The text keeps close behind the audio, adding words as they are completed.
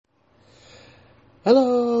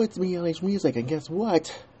Hello, it's me, LH Music, and guess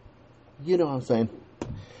what? You know what I'm saying.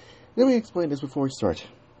 Let me explain this before we start.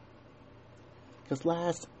 Because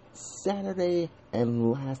last Saturday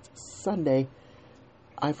and last Sunday,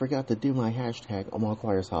 I forgot to do my hashtag on my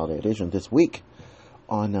Choir's Holiday Edition this week.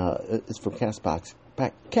 It's from Castbox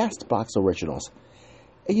Originals.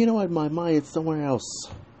 And you know what? My mind is somewhere else.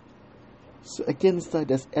 So against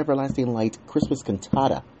this Everlasting Light Christmas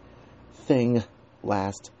cantata thing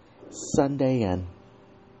last Sunday and,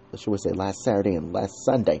 should we say, last Saturday and last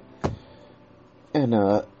Sunday. And,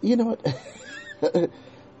 you know what?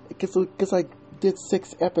 Because I did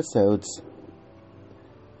 6 episodes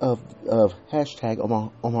of hashtag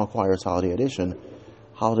on my Choir's Holiday Edition,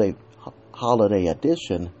 Holiday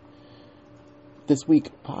Edition, this week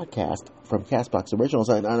podcast from Castbox Originals,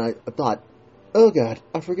 and I thought, oh God,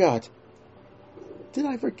 I forgot. Did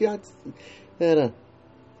I forget? And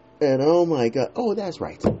oh my God, oh, that's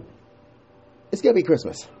right. It's gonna be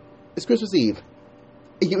Christmas. It's Christmas Eve.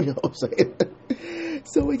 You know what I'm saying?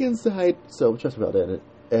 So we get inside. So trust me about that.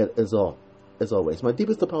 As always. My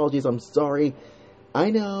deepest apologies. I'm sorry. I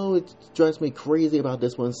know it drives me crazy about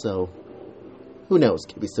this one. So who knows?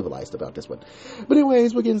 Can be civilized about this one. But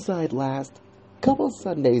anyways, we get inside last couple of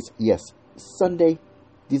Sundays. Yes, Sunday,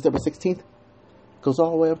 December 16th, goes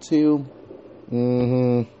all the way up to.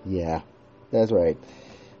 Yeah, that's right.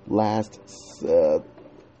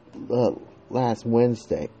 Last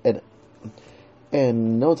Wednesday,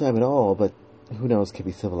 and no time at all, but who knows, can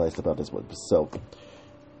be civilized about this one.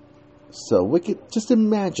 So we could just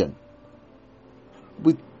imagine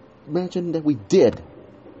that we did.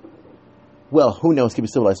 Well, who knows, can be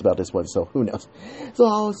civilized about this one, so who knows. So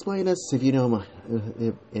I'll explain this if you know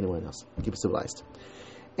if anyone else, keep it civilized.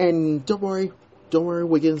 And don't worry,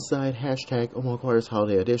 we get inside hashtag Omaha Choir's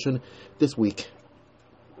Holiday Edition this week.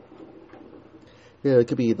 Yeah, it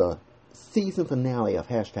could be the season finale of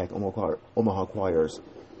hashtag Omaha Choirs.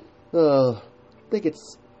 I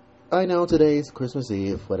know today's Christmas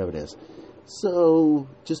Eve, whatever it is. So,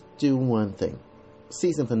 just do one thing.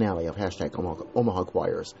 Season finale of hashtag Omaha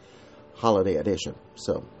Choirs, Holiday Edition.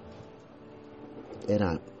 So,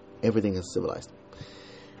 and everything is civilized.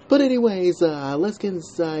 But anyways, let's get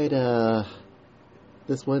inside,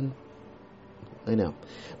 this one. I know.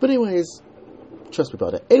 But anyways, trust me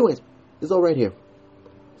about it. Anyways, it's all right here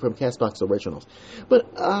from Castbox Originals.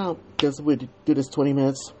 But because we do this 20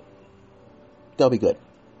 minutes, that'll be good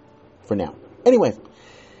for now. Anyways,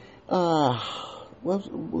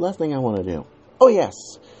 last thing I want to do. Oh yes,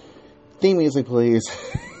 theme music, please.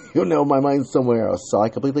 You know, my mind's somewhere else, so I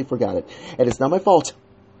completely forgot it, and it's not my fault.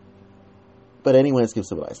 But anyways, keep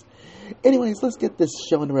civilized. Anyways, let's get this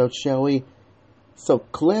show on the road, shall we? So,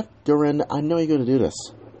 Cliff, Duran, I know you're going to do this.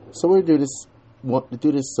 So we're going to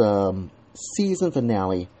do this season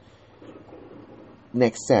finale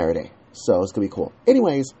next Saturday. So it's going to be cool.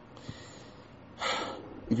 Anyways,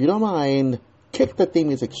 if you don't mind, kick the theme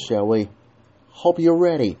music, shall we? Hope you're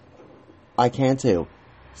ready. I can too.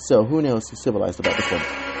 So who knows who's civilized about this one.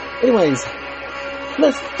 Anyways,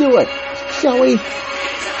 let's do it, shall we?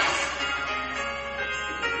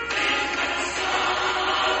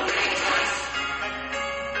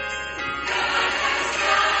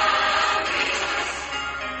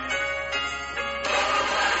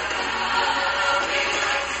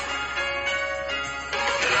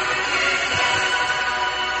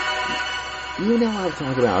 You know what I'm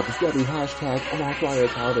talking about. It's going to be hashtag Omaha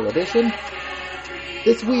Choir's Holiday Edition.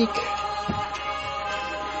 This week,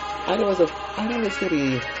 I know it's going to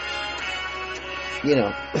be, you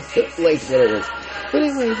know, late, whatever it is. But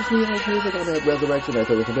anyways, it's me, LH Music. I'm at Resurrection.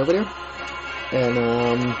 That's everything over there.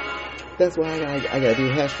 And, that's why I got to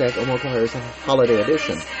do hashtag Omaha Choir's Holiday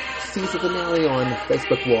Edition. Season finale on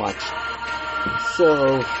Facebook Watch.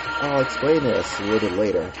 So, I'll explain this a little bit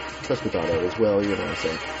later. Trust me about that as well, you know what I'm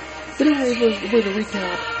saying. But anyways, we're going to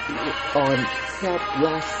recap on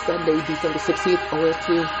last Sunday, December 16th, all the way up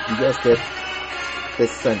to, you guessed it,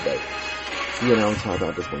 this Sunday. You know, I'm talking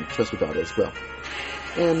about this one. Trust me about it as well.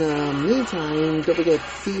 And, meantime, don't forget,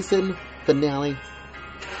 season finale.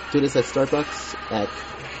 Do this at Starbucks at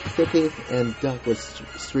 50th and Douglas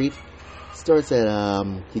Street. Starts at,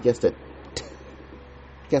 you guessed it,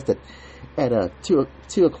 at 2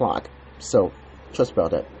 o'clock. So, trust me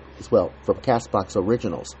about that as well, from Castbox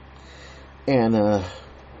Originals. And,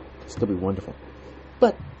 it's gonna be wonderful.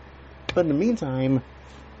 But in the meantime,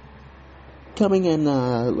 coming in,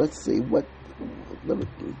 let's see, let me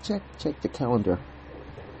check the calendar.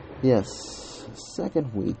 Yes,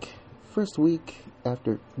 first week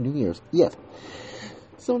after New Year's. Yes.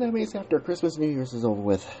 So that means after Christmas, New Year's is over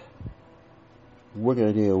with, we're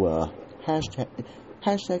gonna do, hashtag,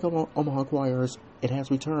 Hashtag Omaha Choirs. It has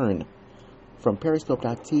returned from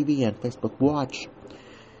Periscope.tv and Facebook Watch.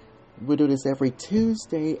 We do this every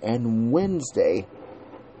Tuesday and Wednesday,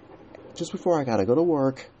 just before I gotta go to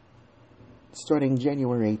work, starting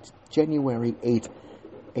January 8th,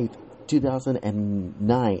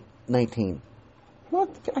 2019. Well,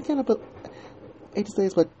 I can't believe 8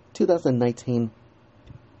 days, but 2019.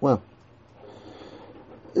 Well,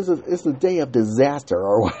 it's a day of disaster,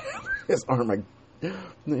 or whatever.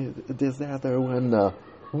 It's disaster when the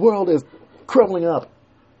world is crumbling up.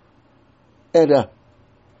 And,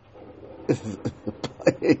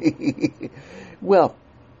 well,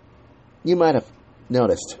 you might have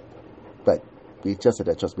noticed, but we just said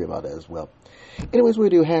that, trust me about it as well. Anyways, we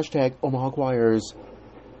do hashtag Omaha Choirs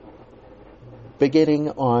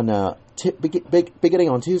beginning on beginning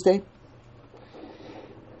on Tuesday,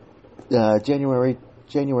 January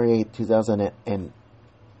 8th,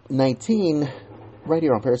 2019, right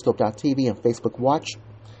here on Periscope.tv and Facebook Watch.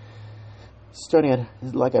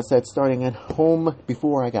 Like I said, starting at home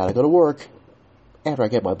before I gotta go to work, after I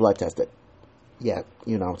get my blood tested. Yeah,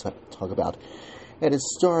 you know what I'm talking about. And it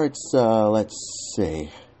starts, let's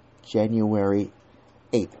see, January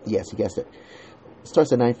 8th. Yes, you guessed it. It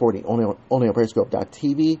starts at 9:40, only on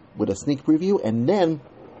Periscope.tv with a sneak preview. And then,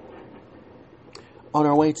 on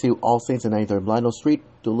our way to All Saints and 93rd Blando Street,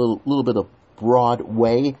 do a little bit of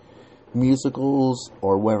Broadway musicals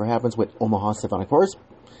or whatever happens with Omaha Symphonic Chorus.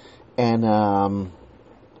 And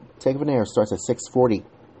take it from there. Starts at 6:40,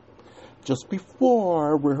 just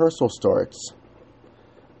before rehearsal starts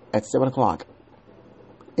at 7 o'clock.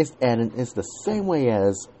 It's the same way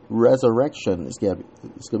as Resurrection. It's gonna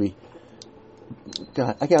be.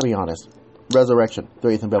 God, I gotta be honest. Resurrection,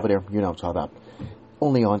 30th and Belvedere. You know what I'm talking about.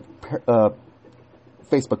 Only on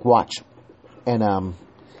Facebook Watch, and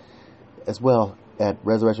as well at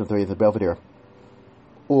Resurrection 30th and Belvedere,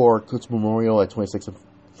 or Coots Memorial at 26th and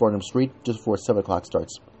Fordham Street, just before 7 o'clock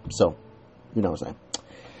starts. So, you know what I'm saying.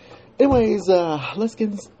 Anyways, let's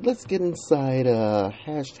get inside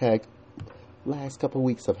hashtag last couple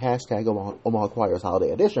weeks of hashtag Omaha Choirs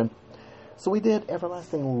Holiday Edition. So we did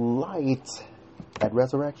Everlasting Light at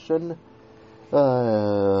Resurrection.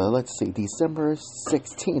 Let's see, December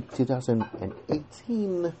 16th,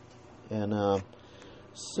 2018, and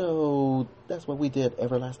so that's what we did.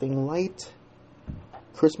 Everlasting Light,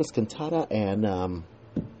 Christmas Cantata, and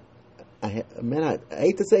I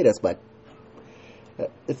hate to say this, but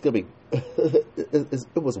it's gonna be.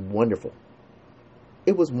 It was wonderful.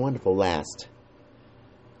 It was wonderful last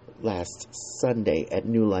Sunday at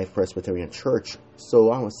New Life Presbyterian Church.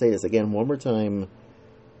 So I want to say this again one more time.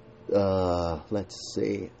 Let's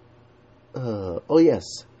see. Oh yes,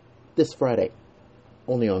 this Friday,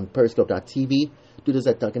 only on Periscope.tv. Do this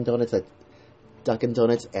at Dunkin' Donuts at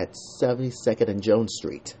 72nd and Jones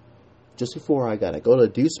Street. Just before I gotta go to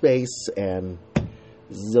Do Space and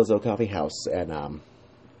Zozo Coffee House, and I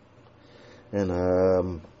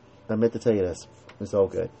meant to tell you this. It's all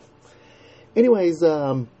good. Anyways,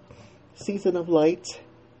 Season of Light.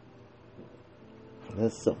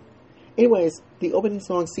 Anyways, the opening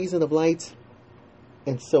song, Season of Light,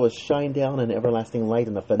 and so is Shine Down and Everlasting Light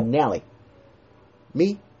in the finale.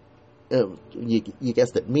 Me, you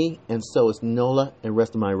guessed it, me, and so is Nola and the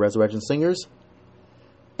rest of my Resurrection singers.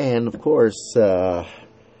 And of course,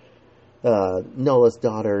 Nola's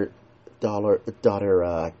daughter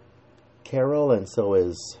Carol, and so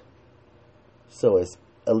is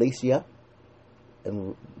Alicia,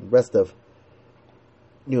 and the rest of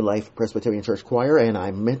New Life Presbyterian Church Choir. And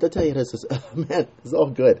I meant to tell you this is man, it's all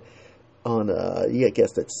good. On you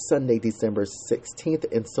guessed it, Sunday, December 16th,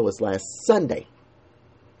 and so is last Sunday.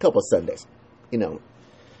 Couple Sundays, you know.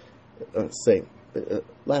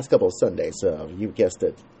 Last couple of Sundays. You guessed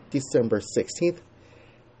it, December 16th,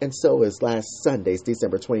 and so is last Sunday's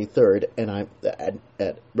December 23rd, and I'm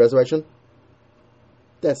at Resurrection.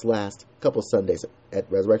 That's last couple Sundays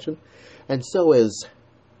at Resurrection, and so is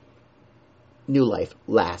New Life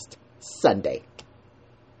last Sunday,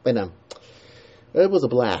 and it was a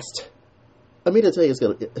blast. I mean to tell you,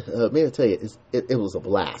 it was a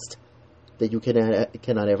blast that you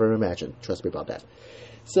cannot ever imagine. Trust me about that.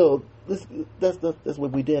 So that's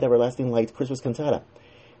what we did. Everlasting Light, Christmas Cantata,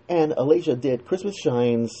 and Alicia did Christmas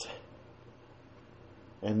Shines,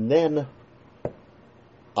 and then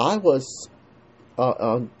I was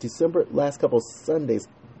on December last couple Sundays.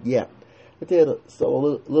 Yeah, I did a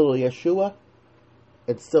little Yeshua,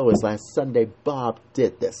 and so is last Sunday. Bob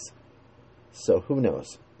did this, so who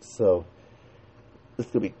knows? So this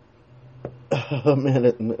could be. Oh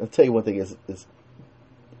man, I'll tell you one thing is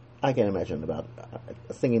I can't imagine about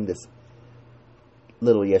singing this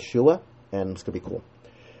little Yeshua, and it's gonna be cool.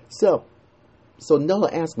 So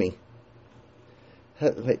Nola asked me,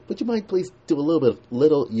 hey, would you mind please do a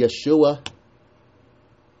little Yeshua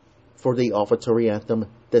for the offertory anthem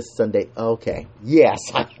this Sunday? Okay. Yes,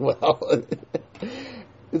 I will.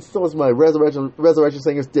 And so as my resurrection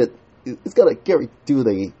singers did. It's got to Gary do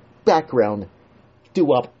the background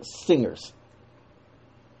doo-wop singers.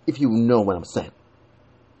 If you know what I'm saying.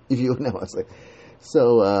 If you know what I'm saying.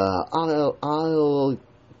 So I'll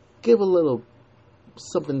give a little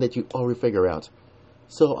something that you already figure out.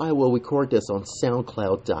 So I will record this on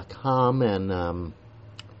SoundCloud.com and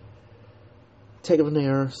take it from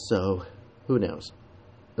there. So who knows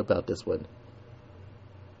about this one?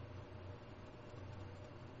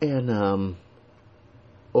 And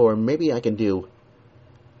or maybe I can do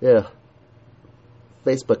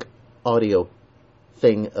Facebook audio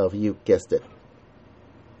thing of, you guessed it.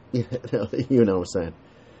 You know what I'm saying.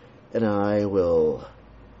 And I will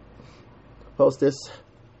post this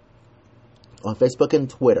on Facebook and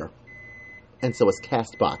Twitter. And so it's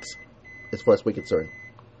Castbox, as far as we're concerned.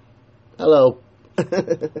 Hello.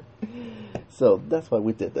 So that's why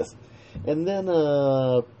we did this. And then,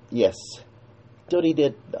 yes, Jody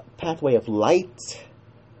did Pathway of Light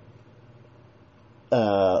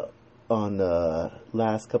on the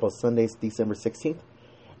last couple of Sundays, December 16th.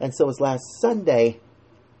 And so it's last Sunday,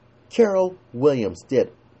 Carol Williams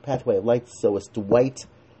did Pathway of Light. So it's Dwight.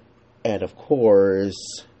 And of course,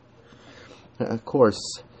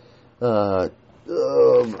 oh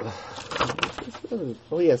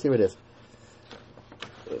yes, here it is.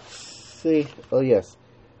 Let's see. Oh yes,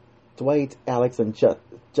 Dwight, Alex, and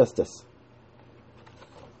Justice.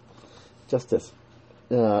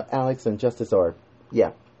 Alex and Justice are,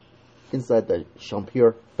 inside the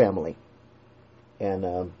Champure family.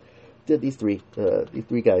 And did these three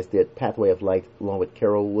guys did Pathway of Light along with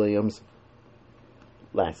Carol Williams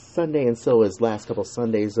last Sunday, and so as last couple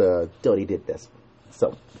Sundays, Dodie did this.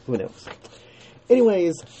 So, who knows?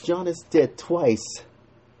 Anyways, Jonas did twice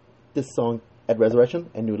this song at Resurrection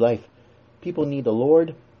and New Life. People Need the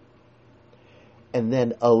Lord. And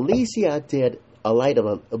then Alicia did A Light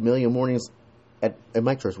of a Million Mornings at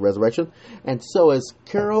my church, Resurrection. And so as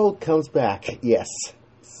Carol comes back, yes,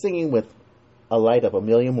 singing with A Light of a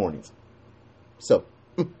Million Mornings. So,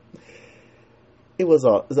 it was,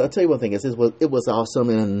 I'll tell you one thing, it was awesome,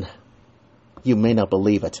 and you may not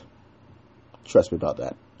believe it. Trust me about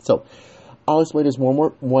that. So, I'll explain this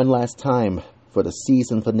one last time for the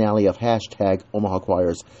season finale of hashtag Omaha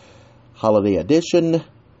Choir's Holiday Edition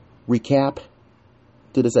recap.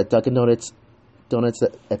 Do this at Dunkin' Donuts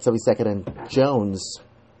at 72nd and Jones.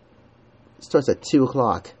 Starts at 2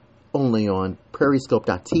 o'clock, only on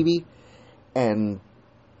PrairieScope.tv, and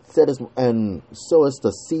so is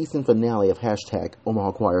the season finale of hashtag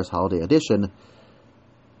Omaha Choir's Holiday Edition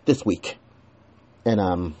this week. And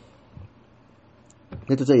I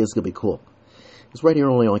have to tell you, it's going to be cool. It's right here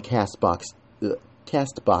only on Castbox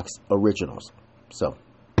Originals. So,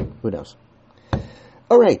 who knows?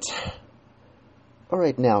 All right,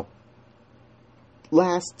 now,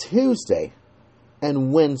 last Tuesday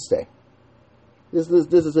and Wednesday, this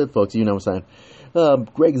is it, folks, you know what I'm saying.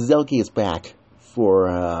 Greg Zelke is back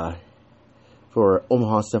for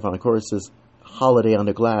Omaha Symphonic Chorus's Holiday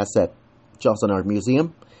Under Glass at Johnson Art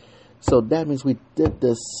Museum. So that means we did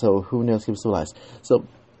this, so who knows if it still lasts.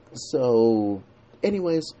 So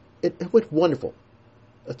anyways, it went wonderful.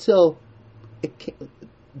 Until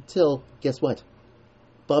guess what?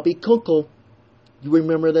 Bobby Kunkel, you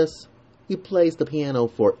remember this? He plays the piano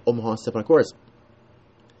for Omaha Symphonic Chorus.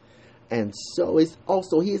 And so he's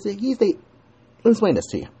the let me explain this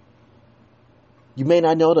to you. You may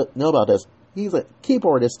not know about this. He's a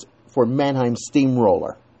keyboardist for Mannheim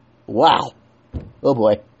Steamroller. Wow. Oh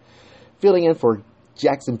boy. Filling in for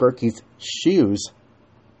Jackson Berkey's shoes,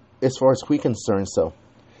 as far as we're concerned. So,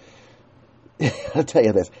 I'll tell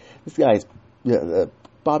you this. This guy's,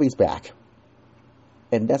 Bobby's back.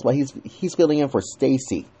 And that's why he's filling in for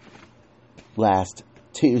Stacy last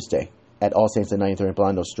Tuesday at All Saints at 93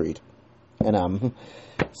 Blondo Street. And,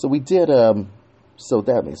 so we did, so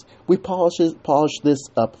that means we polished this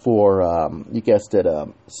up for, you guessed it,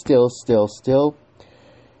 Still.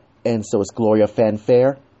 And so it's Gloria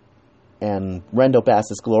Fanfare and Rendo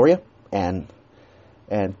Bass's Gloria and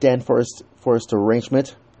Dan Forrest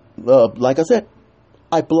arrangement. Like I said,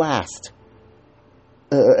 I blast.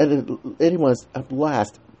 And it was a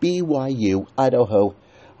blast. BYU, Idaho,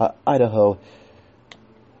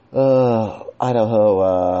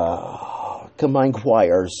 combined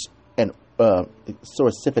choirs and sort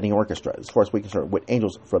of symphony orchestra, as far as we concerned, with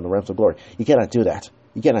Angels from the Realms of Glory. You cannot do that.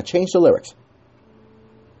 You cannot change the lyrics,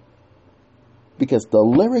 because the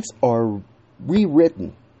lyrics are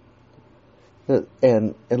rewritten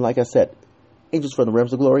And like I said, angels from the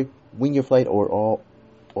realms of glory, wing your flight over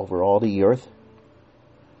all the earth.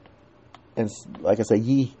 And like I said,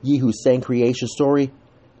 ye who sang creation story,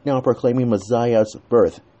 now proclaiming Messiah's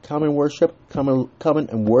birth. Come and worship, come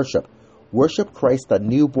and worship. Worship Christ, the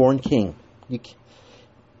newborn King. You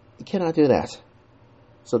cannot do that.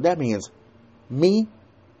 So that means me,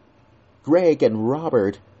 Greg, and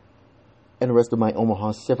Robert, and the rest of my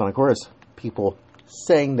Omaha Symphonic Chorus people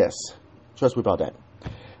sang this. Trust me about that.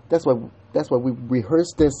 That's why we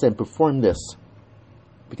rehearsed this and performed this.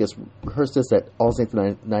 Because we rehearsed this at All Saints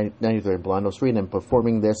 93 Blondo Street and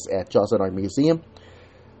performing this at Jocelyn Art Museum,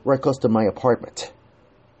 right close to my apartment.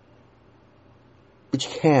 But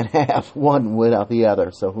you can't have one without the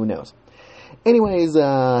other, so who knows. Anyways,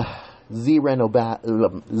 Z Randall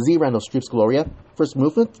Streep's Gloria, first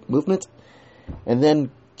movement, and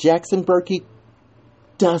then Jackson Berkey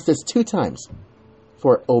does this 2 times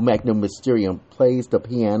for O Magnum Mysterium, plays the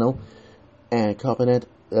piano, and Covenant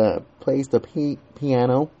plays the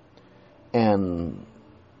piano, and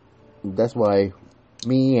that's why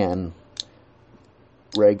me and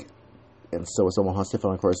Greg and so is Omaha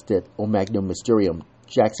Symphonic Chorus did O Magnum Mysterium,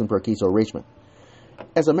 Jackson Berkey's arrangement.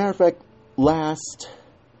 As a matter of fact, last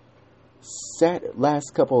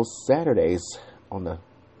couple Saturdays on the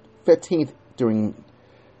 15th during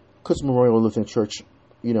Coast Memorial Lutheran Church,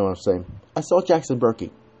 you know what I'm saying, I saw Jackson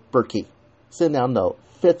Berkey sitting down the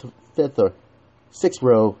fifth or 6th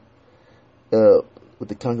row with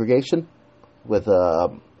the congregation with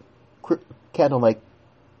candlelight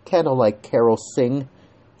carol sing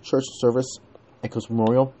church service at Coast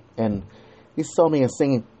Memorial, and he saw me and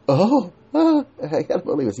singing, I can't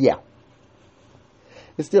believe it. Yeah.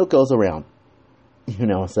 It still goes around. You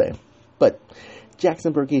know what I'm saying. But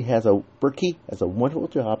Jackson Berkey has a wonderful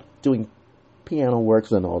job doing piano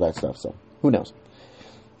works and all that stuff, so who knows.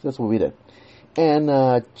 That's what we did.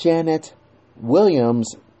 And Janet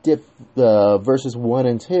Williams did verses 1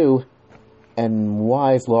 and 2, and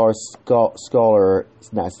why is Laura Scholar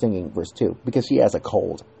not singing verse 2? Because she has a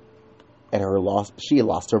cold. And she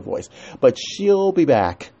lost her voice. But she'll be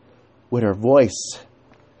back with her voice,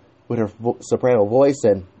 with her soprano voice,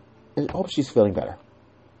 and I hope she's feeling better.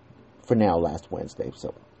 For now, last Wednesday,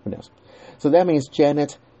 so who knows. So that means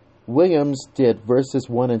Janet Williams did verses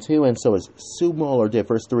 1 and 2, and so is Sue Muller did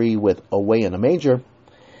verse 3 with Away in a Manger.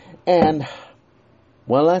 And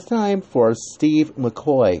one last time for Steve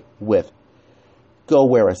McCoy with Go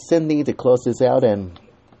Where Ascending to close this out, and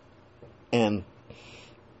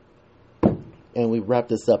we wrap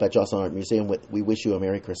this up at Jocelyn Art Museum with We Wish You a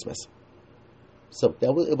Merry Christmas. So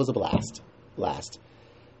it was a blast. Last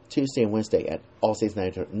Tuesday and Wednesday at All Saints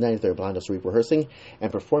 93rd Blondo Street rehearsing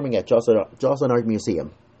and performing at Jocelyn Art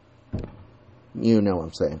Museum. You know what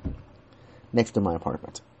I'm saying. Next to my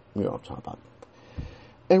apartment. You know what I'm talking about.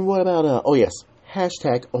 And what about,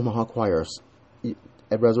 hashtag Omaha Choirs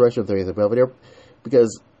at Resurrection 30th of Belvedere,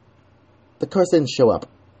 because the chorus didn't show up.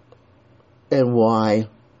 And why?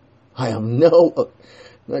 I have no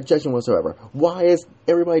judgment whatsoever. Why is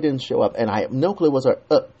everybody didn't show up? And I have no clue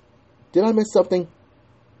whatsoever. Did I miss something?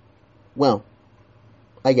 Well,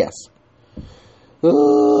 I guess.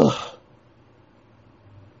 I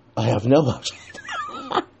have no option.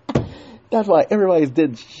 That's why everybody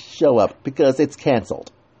didn't show up, because it's canceled.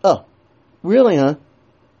 Oh, really, huh?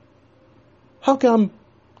 How come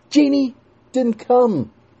Jeannie didn't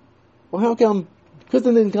come? Well, how come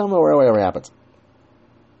Kristen didn't come, or whatever happens?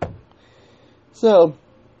 So,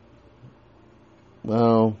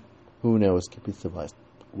 well, who knows? Keep it civilized,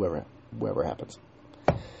 wherever happens.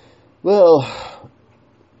 Well,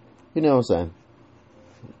 you know what I'm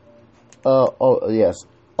saying. Yes,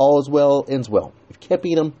 all is well, ends well. If you can't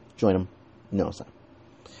beat them, join them. You know what I'm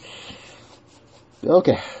saying.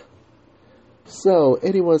 Okay. So,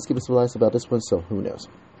 anyone's keeping civilized about this one, so who knows.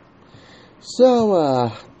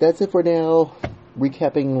 So, that's it for now.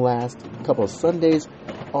 Recapping last couple of Sundays,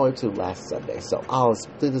 all the way to last Sunday. So I'll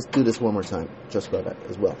do this one more time, just for that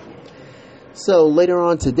as well. So later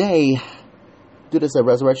on today, do this at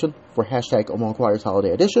Resurrection for hashtag Omaha Choirs Holiday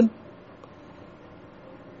Edition.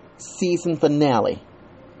 Season finale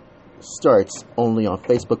starts only on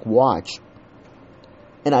Facebook Watch.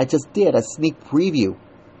 And I just did a sneak preview.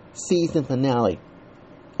 Season finale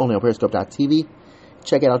only on Periscope.tv.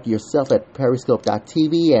 Check it out yourself at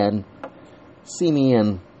Periscope.tv and see me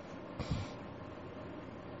in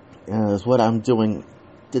is what I'm doing.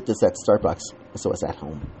 Did this at Starbucks, so it's at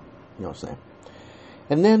home. You know what I'm saying?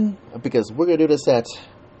 And then, because we're going to do this at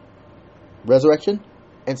Resurrection,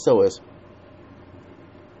 and so is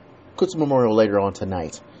Quits Memorial later on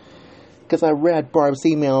tonight. because I read Barb's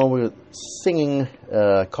email. We're singing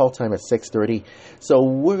call time at 6:30. So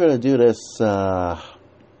we're going to do this, let's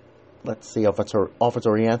see,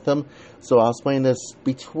 offertory anthem. So I'll explain this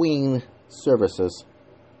between services.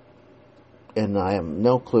 And I have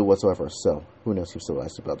no clue whatsoever. So who knows who's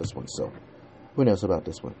civilized about this one. So who knows about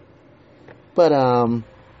this one. But I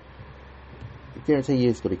guarantee you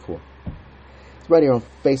it's going to be cool. It's right here on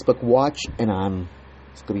Facebook Watch. And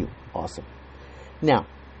it's going to be awesome. Now,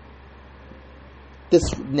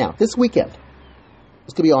 this weekend,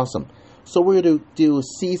 it's going to be awesome. So we're going to do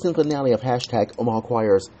season finale of hashtag Omaha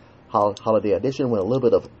Choir's Holiday Edition with a little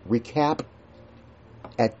bit of recap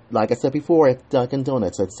at, like I said before, at Dunkin'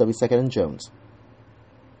 Donuts at 72nd and Jones.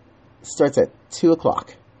 It starts at 2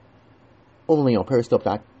 o'clock. Only on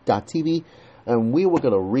Periscope.tv. And we were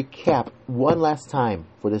going to recap one last time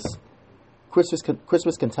for this Christmas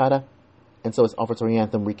cantata. And so it's offertory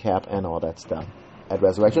anthem recap and all that stuff at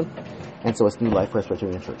Resurrection. And so it's New Life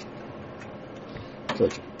Presbyterian Church.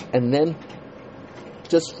 And then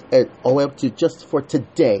just all the way up to just for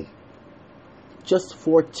today.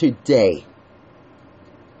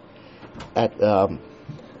 At got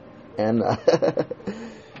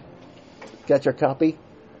your copy?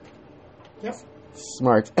 Yes.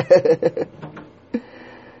 Smart.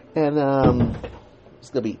 And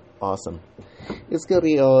it's gonna be awesome. It's gonna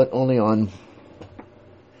be only on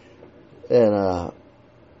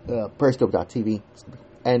Periscope.tv,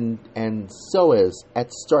 and so is at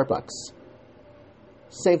Starbucks.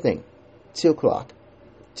 Same thing, 2 o'clock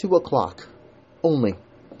only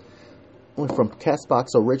from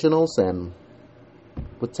Castbox Originals, and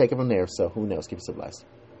we'll take it from there. So who knows? Keep it civilized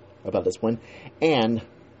about this one, and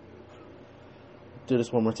do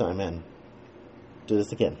this one more time, and do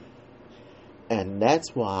this again. And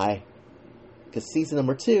that's why, because season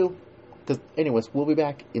number 2, because anyways, we'll be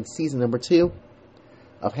back in season number 2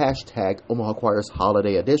 of hashtag Omaha Choir's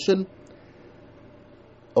Holiday Edition,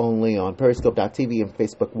 only on Periscope.tv and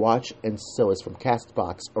Facebook Watch, and so is from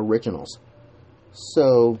Castbox Originals.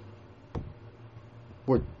 So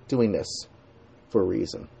we're doing this for a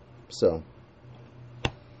reason. So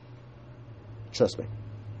trust me.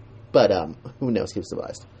 But who knows? Keep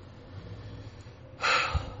civilized.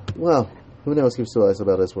 Well, who knows? Keep civilized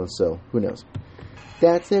about this one. So who knows?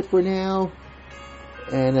 That's it for now.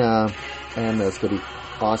 And it's gonna be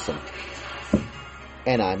awesome.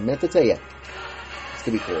 And I meant to tell you, it's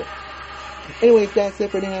gonna be cool. Anyways, that's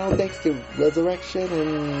it for now. Thanks to Resurrection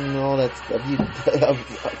and all that stuff.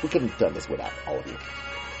 We couldn't have done this without all of you.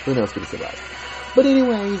 Who knows? Keep civilized. But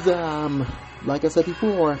anyways, like I said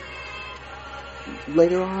before,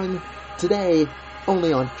 later on today,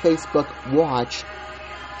 only on Facebook Watch,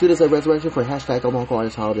 do this at Resurrection for hashtag Omaha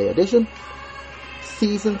Choir's Holiday Edition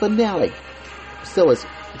season finale. So is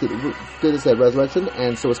do this at Resurrection,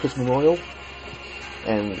 and so is Christmas Memorial,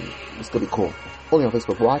 and it's gonna be cool. Only on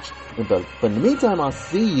Facebook Watch. But in the meantime, I'll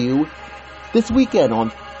see you this weekend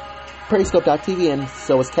on Periscope.tv, and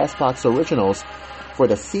so is Castbox Originals for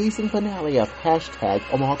the season finale of hashtag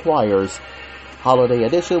Omaha Choir's Holiday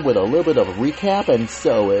Edition with a little bit of a recap, and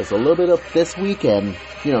so is a little bit of this weekend,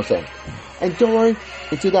 you know what I'm saying. And don't worry,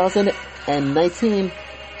 in 2019,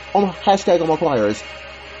 hashtag Omaha Choir's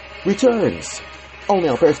returns only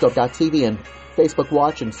on Periscope.tv and Facebook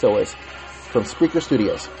Watch, and so is from Spreaker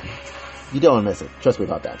Studios. You don't want to miss it. Trust me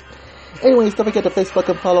about that. Anyways, don't forget to Facebook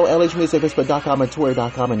and follow LH Music, Facebook.com and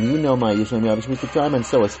Twitter.com, and you know my username, LH Music Time, and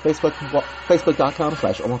so is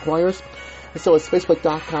Facebook.com/Omaha Choirs, and so is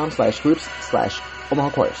Facebook.com/groups/Omaha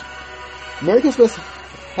Choirs. Merry Christmas.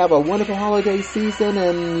 Have a wonderful holiday season,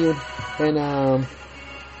 and you know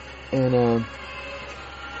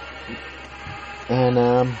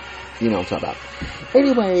what I'm talking about.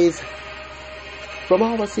 Anyways, from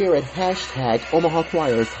all of us here at hashtag Omaha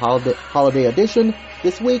Choir's Holiday Edition,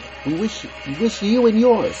 this week, we wish you and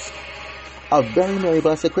yours a very Merry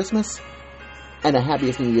Blessed Christmas and the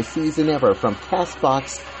happiest New Year season ever from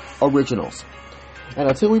Castbox Originals. And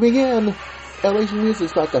until we begin, LH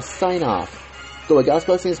Music's got to sign off. So with God's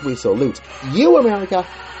blessings, we salute you, America.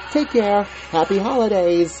 Take care. Happy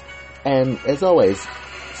holidays. And as always,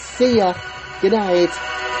 see ya. Good night.